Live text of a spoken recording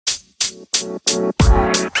What's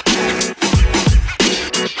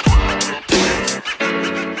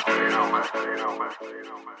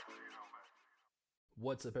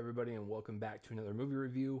up, everybody, and welcome back to another movie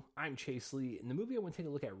review. I'm Chase Lee, and the movie I want to take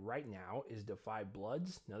a look at right now is Da 5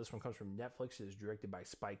 Bloods. Now, this one comes from Netflix. It is directed by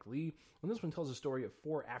Spike Lee, and this one tells the story of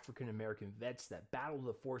 4 African-American vets that battle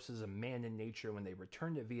the forces of man and nature when they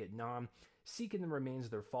return to Vietnam, seeking the remains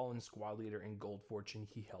of their fallen squad leader and gold fortune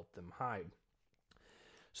he helped them hide.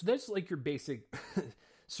 So that's like your basic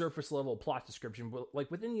surface level plot description, but like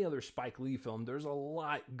with any other Spike Lee film, there's a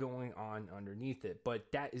lot going on underneath it, but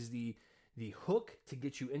that is the hook to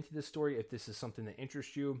get you into the story if this is something that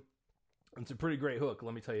interests you. It's a pretty great hook,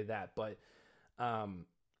 let me tell you that. But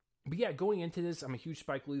yeah, going into this, I'm a huge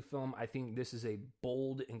Spike Lee film. I think this is a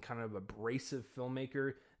bold and kind of abrasive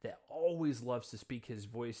filmmaker that always loves to speak his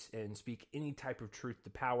voice and speak any type of truth to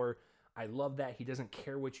power. I love that. He doesn't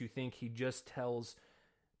care what you think. He just tells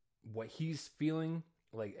what he's feeling,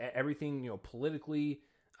 like everything, politically,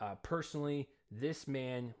 personally. This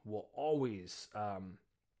man will always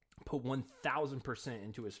put 1,000%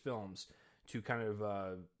 into his films to kind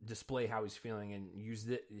of display how he's feeling and use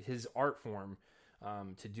his art form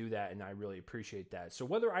to do that, and I really appreciate that. So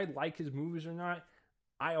whether I like his movies or not,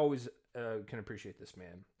 I always can appreciate this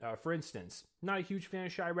man. For instance, not a huge fan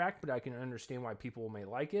of Chirac, but I can understand why people may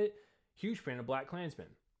like it. Huge fan of Black Klansman.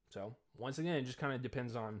 So once again, it just kind of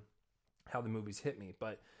depends on how the movies hit me,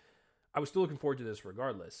 but I was still looking forward to this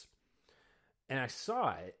regardless. And I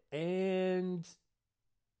saw it, and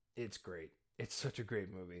it's great. It's such a great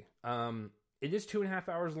movie. It is 2.5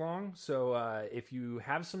 hours long, so if you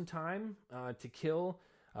have some time to kill,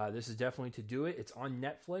 this is definitely to do it. It's on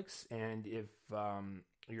Netflix, and if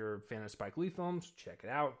you're a fan of Spike Lee films, check it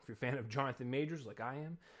out. If you're a fan of Jonathan Majors, like I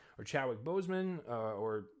am, or Chadwick Boseman,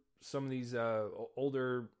 or some of these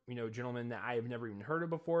older gentlemen that I have never even heard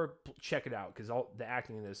of before, check it out, because the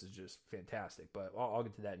acting in this is just fantastic. But I'll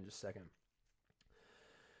get to that in just a second.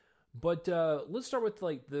 But let's start with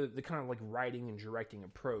like the kind of like writing and directing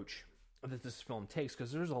approach that this film takes,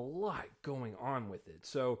 because there's a lot going on with it.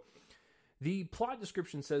 So the plot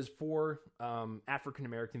description says 4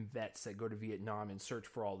 African-American vets that go to Vietnam and search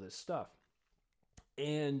for all this stuff.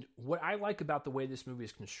 And what I like about the way this movie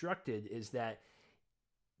is constructed is that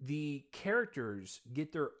the characters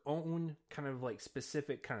get their own kind of like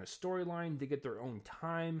specific kind of storyline. They get their own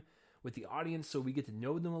time with the audience, so we get to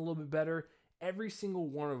know them a little bit better. Every single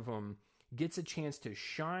one of them gets a chance to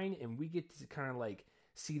shine, and we get to kind of like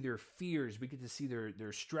see their fears. We get to see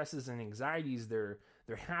their stresses and anxieties, their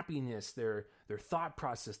happiness, their thought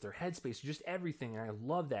process, their headspace, just everything. And I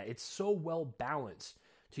love that. It's so well balanced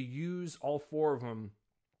to use all 4 of them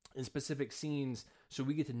in specific scenes so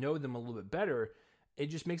we get to know them a little bit better. It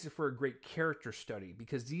just makes it for a great character study,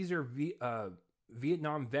 because these are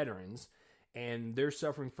Vietnam veterans, and they're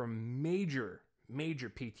suffering from major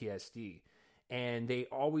PTSD. And they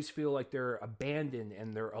always feel like they're abandoned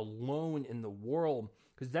and they're alone in the world,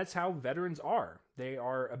 because that's how veterans are. They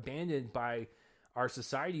are abandoned by our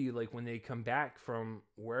society, like when they come back from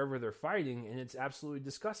wherever they're fighting, and it's absolutely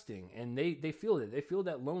disgusting. And they feel it. They feel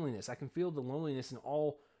that loneliness. I can feel the loneliness in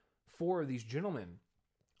all 4 of these gentlemen.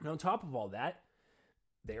 And on top of all that,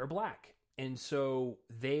 they are black. And so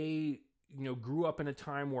they, grew up in a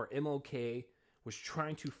time where MLK was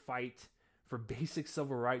trying to fight for basic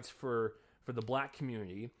civil rights for the black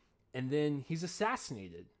community, and then he's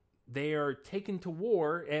assassinated. They are taken to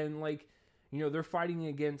war, and they're fighting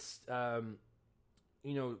against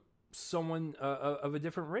someone of a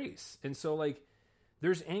different race. And so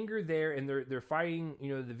there's anger there, and they're fighting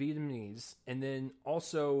the Vietnamese, and then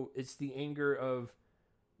also it's the anger of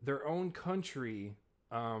their own country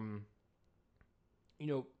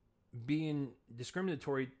being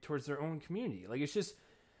discriminatory towards their own community. It's just,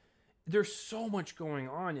 there's so much going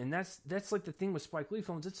on, and that's like the thing with Spike Lee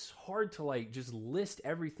films. It's hard to just list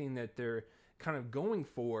everything that they're kind of going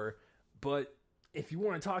for, but if you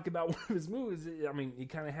want to talk about one of his movies, I mean, you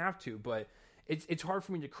kind of have to, but it's hard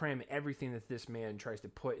for me to cram everything that this man tries to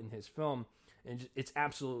put in his film, and it's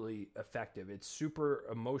absolutely effective. It's super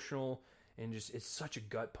emotional, and just, it's such a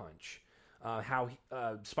gut punch. How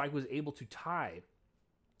Spike was able to tie,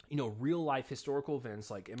 real life historical events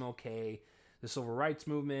like MLK, the Civil Rights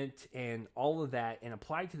Movement, and all of that, and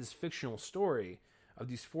apply it to this fictional story of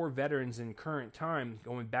these 4 veterans in current time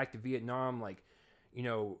going back to Vietnam,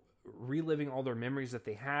 reliving all their memories that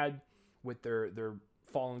they had with their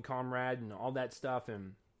fallen comrade and all that stuff,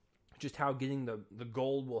 and just how getting the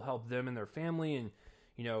gold will help them and their family. And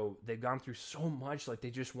they've gone through so much, they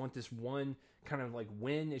just want this one kind of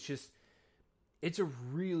win. It's just, it's a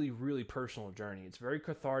really, really personal journey. It's very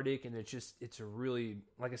cathartic, and it's a really,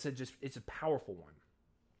 like I said, it's a powerful one.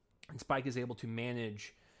 And Spike is able to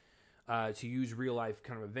manage to use real life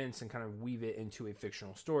kind of events and kind of weave it into a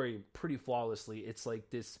fictional story pretty flawlessly. It's like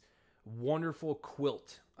this wonderful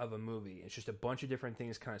quilt of a movie. It's just a bunch of different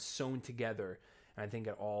things kind of sewn together, and I think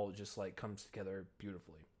it all just like comes together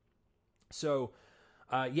beautifully. So,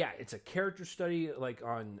 yeah, it's a character study like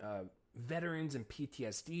on veterans and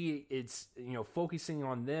PTSD. It's, you know, focusing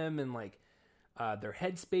on them and like their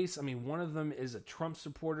headspace. I mean, one of them is a Trump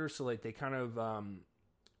supporter, so like they kind of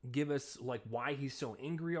give us like why he's so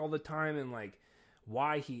angry all the time and like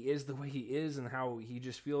why he is the way he is and how he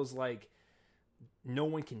just feels like no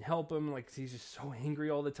one can help him. Like he's just so angry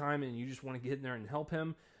all the time, and you just want to get in there and help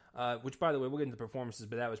him. Which, by the way, we'll get into performances,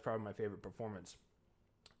 but that was probably my favorite performance.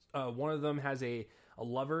 One of them has a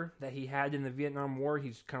lover that he had in the Vietnam War.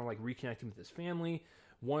 He's kind of like reconnecting with his family.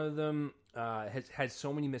 One of them has had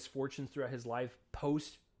so many misfortunes throughout his life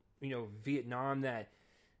post, you know, Vietnam, that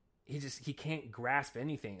he can't grasp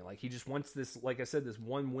anything. Like he just wants this, like I said, this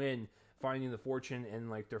one win, finding the fortune and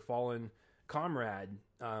like their fallen comrade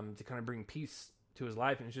to kind of bring peace to his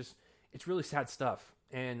life. And it's really sad stuff.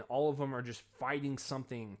 And all of them are just fighting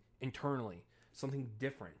something internally, something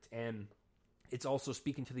different. And it's also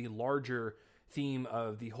speaking to the larger theme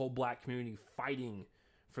of the whole black community fighting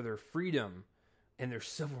for their freedom and their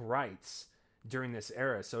civil rights during this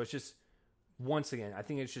era. So it's just, once again, I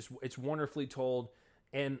think it's wonderfully told.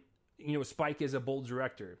 And, you know, Spike is a bold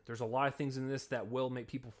director. There's a lot of things in this that will make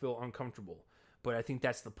people feel uncomfortable, but I think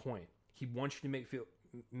that's the point. He wants you to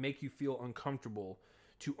make you feel uncomfortable,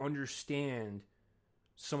 to understand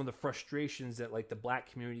some of the frustrations that like the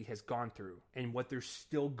black community has gone through and what they're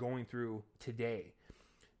still going through today.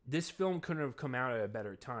 This film couldn't have come out at a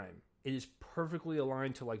better time. It is perfectly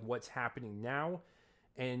aligned to like what's happening now,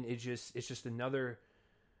 and it's just another,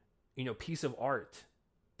 you know, piece of art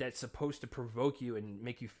that's supposed to provoke you and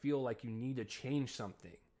make you feel like you need to change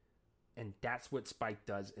something. And that's what Spike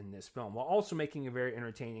does in this film, while also making a very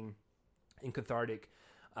entertaining and cathartic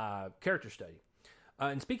character study.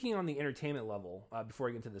 And speaking on the entertainment level, before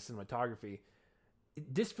I get into the cinematography,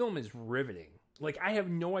 this film is riveting. Like, I have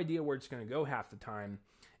no idea where it's going to go half the time.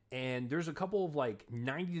 And there's a couple of like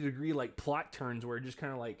 90-degree like plot turns where it just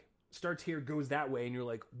kind of like starts here, goes that way, and you're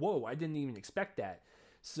like, whoa, I didn't even expect that.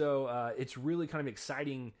 So it's really kind of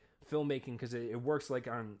exciting filmmaking because it works like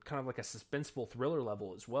on kind of like a suspenseful thriller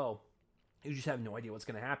level as well. You just have no idea what's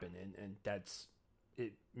going to happen, and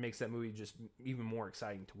it makes that movie just even more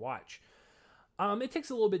exciting to watch. It takes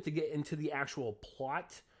a little bit to get into the actual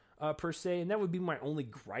plot per se, and that would be my only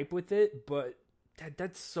gripe with it, but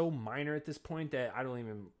that's so minor at this point that I don't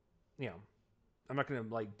even, you know, I'm not going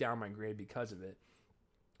to like down my grade because of it.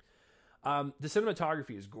 The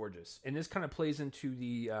cinematography is gorgeous, and this kind of plays into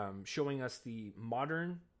the showing us the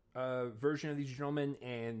modern version of these gentlemen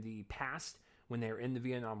and the past when they were in the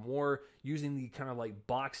Vietnam War, using the kind of like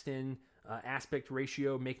boxed in aspect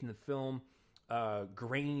ratio, making the film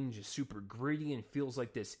grain just super gritty and feels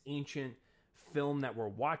like this ancient film that we're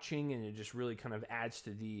watching, and it just really kind of adds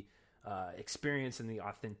to the experience and the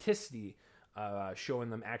authenticity, showing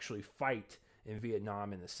them actually fight in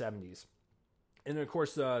Vietnam in the 70s. And then, of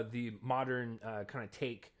course, the modern kind of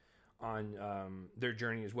take on their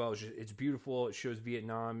journey as well. It's beautiful. It shows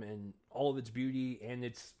Vietnam and all of its beauty and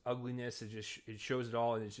its ugliness. It shows it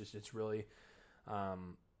all, and it's really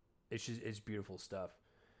it's beautiful stuff.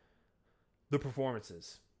 The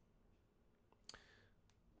performances.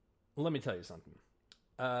 Let me tell you something.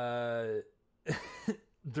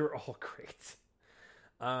 They're all great.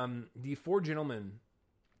 The four gentlemen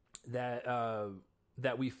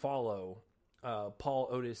that we follow, Paul,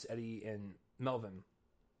 Otis, Eddie, and Melvin,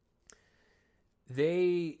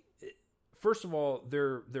 they, first of all,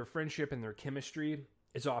 their friendship and their chemistry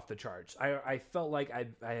is off the charts. I felt like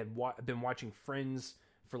I had been watching Friends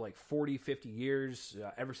for like 40, 50 years,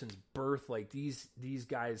 ever since birth. Like these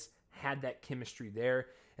guys had that chemistry there,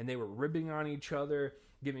 and they were ribbing on each other,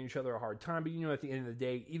 giving each other a hard time. But, you know, at the end of the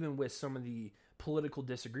day, even with some of the political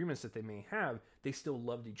disagreements that they may have, they still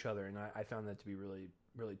loved each other, and I found that to be really,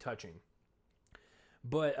 really touching.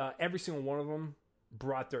 But every single one of them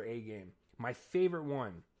brought their A game. My favorite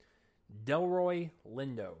one, Delroy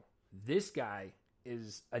Lindo. This guy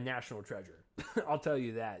is a national treasure. I'll tell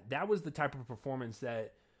you that. That was the type of performance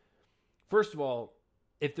that, first of all,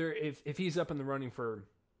 if he's up in the running for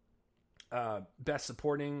best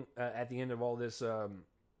supporting at the end of all this,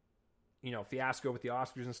 fiasco with the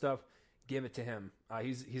Oscars and stuff, give it to him.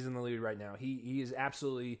 He's in the lead right now. He is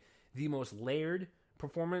absolutely the most layered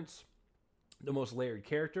performance, the most layered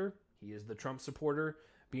character. He is the Trump supporter,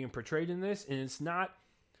 being portrayed in this, and it's not.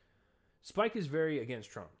 Spike is very against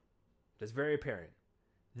Trump. That's very apparent.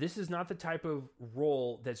 This is not the type of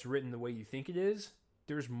role that's written the way you think it is.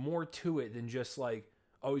 There's more to it than just like,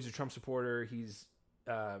 oh, he's a Trump supporter. He's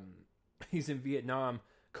in Vietnam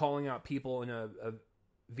calling out people in a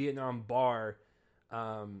Vietnam bar,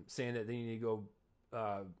 saying that they need to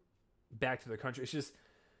go back to their country.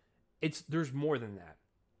 There's more than that.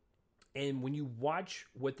 And when you watch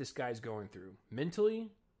what this guy's going through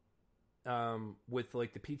mentally, with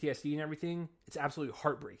like the PTSD and everything, it's absolutely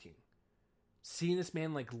heartbreaking. Seeing this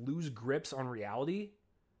man like lose grips on reality,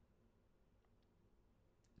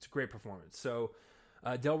 it's a great performance. So,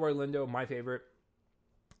 Delroy Lindo, my favorite,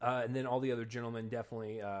 and then all the other gentlemen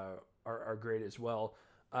definitely are great as well.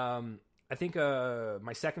 I think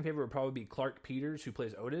my second favorite would probably be Clark Peters, who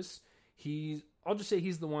plays Otis. I'll just say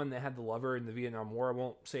he's the one that had the lover in the Vietnam War. I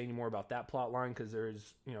won't say any more about that plot line because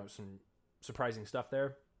there's some surprising stuff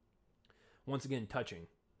there. Once again, touching.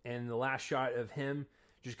 And the last shot of him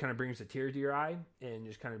just kind of brings a tear to your eye and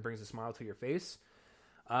just kind of brings a smile to your face.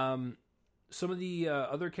 Some of the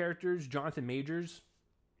other characters, Jonathan Majors,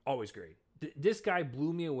 always great. This guy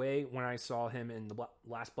blew me away when I saw him in The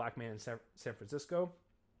Last Black Man in San Francisco.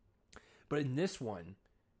 But in this one,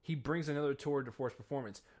 he brings another tour de force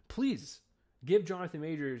performance. Please, give Jonathan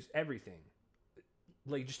Majors everything.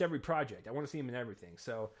 Like, just every project. I want to see him in everything.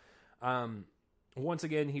 So, once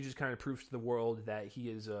again, he just kind of proves to the world that he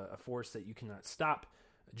is a force that you cannot stop.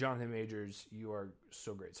 Jonathan Majors, you are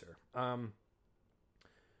so great, sir.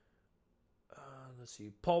 Let's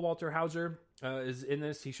see. Paul Walter Hauser is in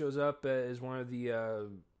this. He shows up as one of the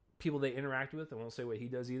people they interact with. I won't say what he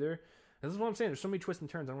does either. And this is what I'm saying. There's so many twists and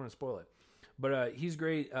turns. I don't want to spoil it. But he's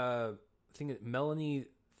great. I think Melanie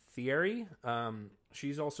Thierry.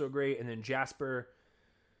 She's also great. And then Jasper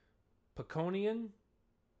Paconian.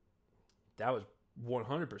 That was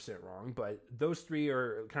 100% wrong. But those three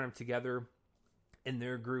are kind of together in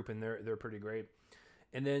their group, and they're pretty great.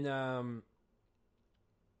 And then I'm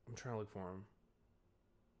trying to look for him.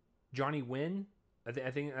 Johnny Wynn, I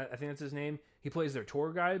think that's his name. He plays their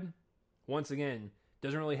tour guide. Once again,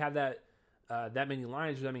 doesn't really have that many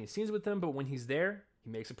lines or that many scenes with them, but when he's there, he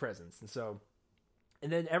makes a presence.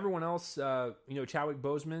 And then everyone else, Chadwick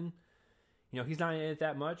Boseman, he's not in it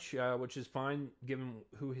that much, which is fine given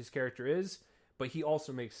who his character is, but he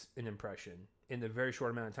also makes an impression in the very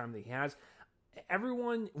short amount of time that he has.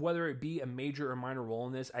 Everyone, whether it be a major or minor role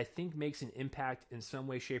in this, I think makes an impact in some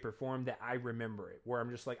way, shape, or form that I remember it. Where I'm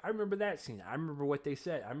just like, I remember that scene. I remember what they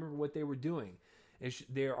said. I remember what they were doing.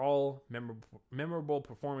 They're all memorable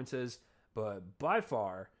performances, but by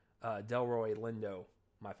far, Delroy Lindo,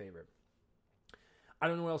 my favorite. I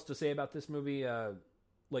don't know what else to say about this movie. To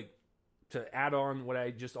add on what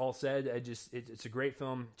I just all said, it's a great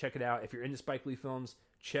film. Check it out. If you're into Spike Lee films,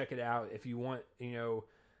 check it out. If you want,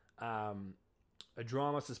 a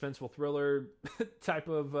drama, suspenseful thriller type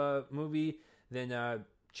of movie, then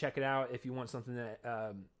check it out. If you want something that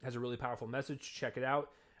has a really powerful message, check it out.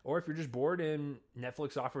 Or if you're just bored and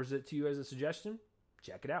Netflix offers it to you as a suggestion,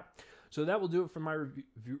 check it out. So that will do it for my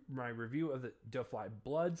review of the Da 5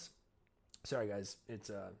 Bloods. Sorry guys, it's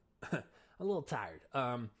a little tired.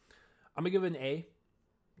 I'm gonna give it an A.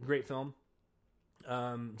 Great film.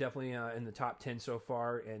 Definitely in the top 10 so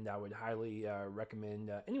far, and I would highly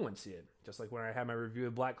recommend anyone see it. Just like when I had my review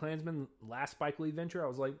of BlacKkKlansman, last Spike Lee venture, I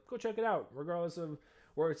was like, go check it out. Regardless of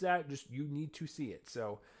where it's at, you need to see it.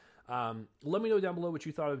 So let me know down below what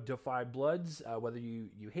you thought of Da 5 Bloods, whether you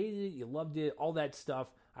hated it, you loved it, all that stuff.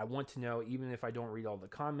 I want to know, even if I don't read all the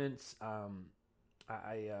comments.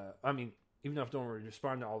 Even if I don't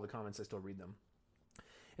respond to all the comments, I still read them.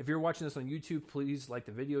 If you're watching this on YouTube, please like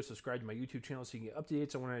the video, subscribe to my YouTube channel so you can get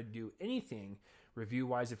updates on when I do anything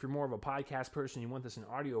review-wise. If you're more of a podcast person, you want this in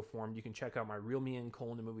audio form, you can check out my Real Me and Cole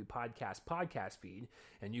in the Movie podcast feed,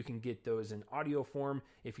 and you can get those in audio form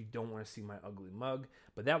if you don't want to see my ugly mug.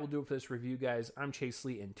 But that will do it for this review, guys. I'm Chase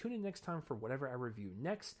Lee, and tune in next time for whatever I review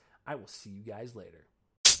next. I will see you guys later.